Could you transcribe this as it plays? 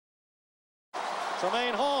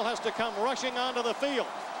Tremaine Hall has to come rushing onto the field.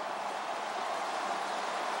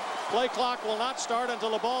 Play clock will not start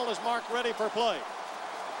until the ball is marked ready for play.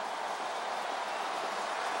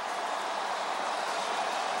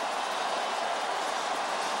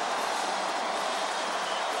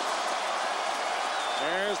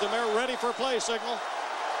 There's the ready for play signal.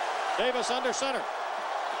 Davis under center.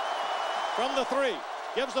 From the 3.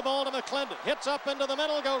 Gives the ball to McLendon. Hits up into the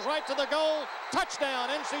middle. Goes right to the goal. Touchdown,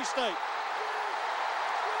 NC State.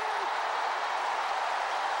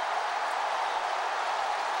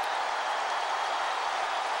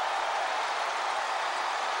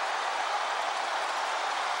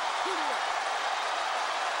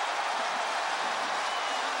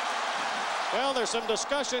 Well, there's some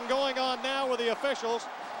discussion going on now with the officials.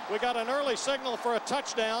 We got an early signal for a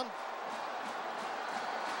touchdown.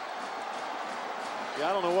 Yeah,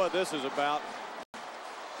 I don't know what this is about.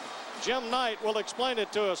 Jim Knight will explain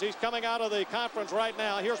it to us. He's coming out of the conference right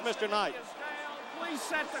now. Here's Mr. Knight. Please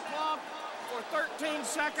set the clock for 13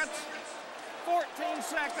 seconds, 14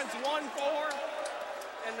 seconds, 1-4,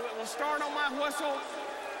 and it will start on my whistle.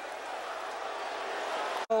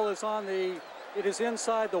 It is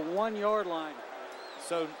inside the 1-yard line.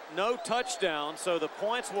 So no touchdown, so the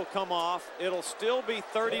points will come off. It'll still be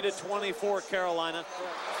 30-24 Carolina.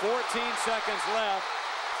 14 seconds left.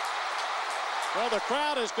 Well, the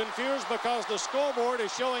crowd is confused because the scoreboard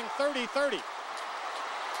is showing 30-30.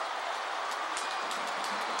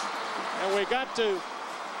 And we got to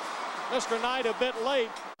Mr. Knight a bit late.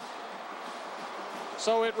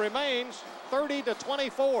 So it remains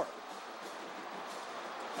 30-24.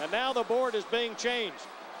 And now the board is being changed.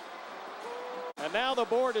 And now the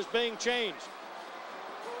board is being changed.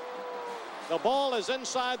 The ball is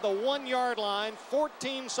inside the 1-yard line,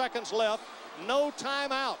 14 seconds left, no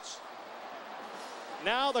timeouts.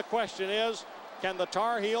 Now the question is, can the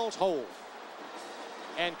Tar Heels hold?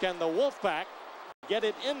 And can the Wolfpack get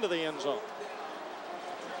it into the end zone?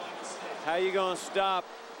 How you going to stop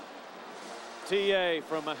TA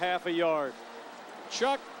from a half a yard?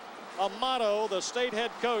 Chuck Amato, the state head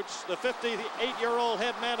coach, the 58-year-old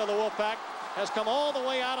head man of the Wolfpack, has come all the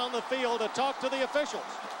way out on the field to talk to the officials.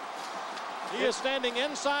 He is standing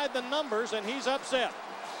inside the numbers, and he's upset.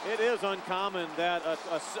 It is uncommon that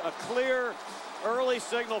a clear early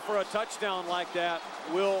signal for a touchdown like that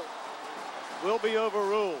will be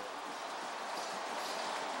overruled.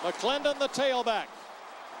 McLendon, the tailback.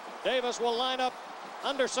 Davis will line up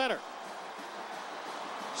under center.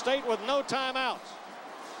 State with no timeouts.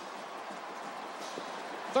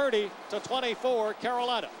 30-24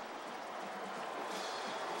 Carolina.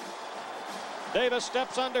 Davis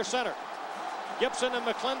steps under center. Gibson and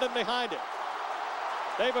McLendon behind him.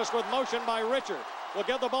 Davis with motion by Richard. Will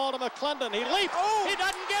give the ball to McLendon. He leaps. Oh. He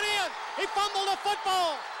doesn't get in. He fumbled the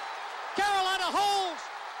football. Carolina holds.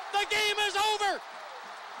 The game is over.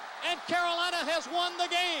 And Carolina has won the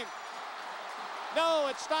game. No,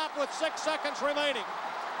 it stopped with 6 seconds remaining.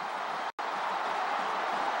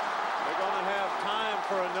 They're going to have time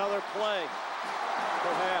for another play,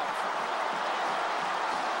 perhaps.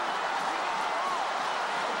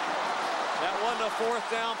 That wasn't a 4th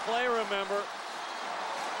down play, remember.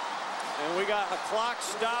 And we got a clock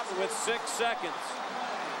stopped with 6 seconds.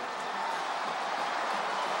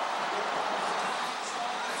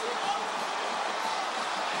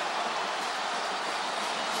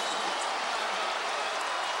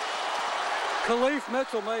 Khalif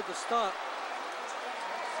Mitchell made the stop.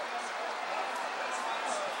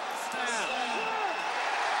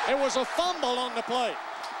 It was a fumble on the play.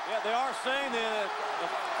 Yeah, they are saying that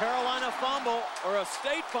a Carolina fumble or a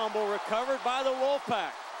state fumble recovered by the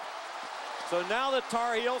Wolfpack. So now the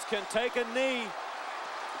Tar Heels can take a knee.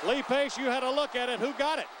 Lee Pace, you had a look at it. Who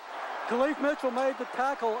got it? Khalif Mitchell made the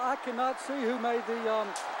tackle. I cannot see who made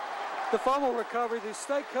the fumble recovery. The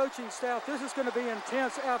state coaching staff, this is going to be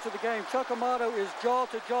intense after the game. Chuck Amato is jaw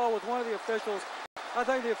to jaw with one of the officials. I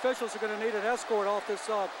think the officials are going to need an escort off this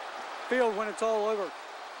field when it's all over.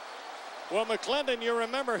 Well, McLendon, you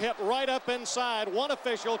remember, hit right up inside. One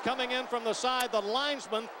official coming in from the side, the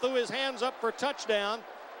linesman threw his hands up for touchdown,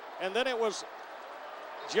 and then it was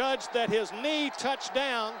judged that his knee touched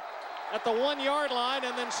down at the 1-yard line,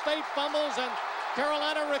 and then State fumbles and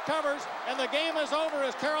Carolina recovers, and the game is over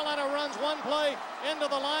as Carolina runs one play into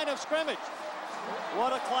the line of scrimmage.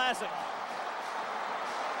 What a classic.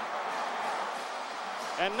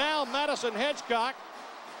 And now Madison Hedgecock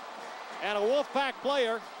and a Wolfpack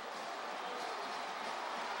player,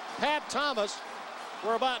 Pat Thomas,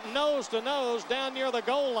 were about nose to nose down near the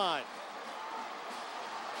goal line.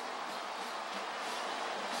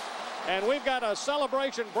 And we've got a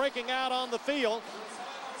celebration breaking out on the field.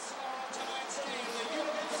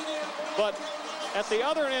 But at the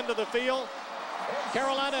other end of the field,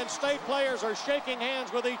 Carolina and State players are shaking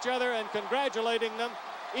hands with each other and congratulating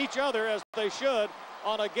each other, as they should,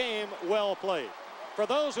 on a game well played. For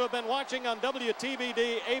those who have been watching on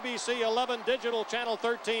WTVD ABC 11 Digital Channel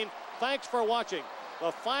 13, thanks for watching.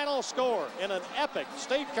 The final score in an epic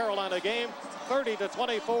State Carolina game,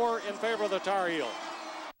 30-24 in favor of the Tar Heels.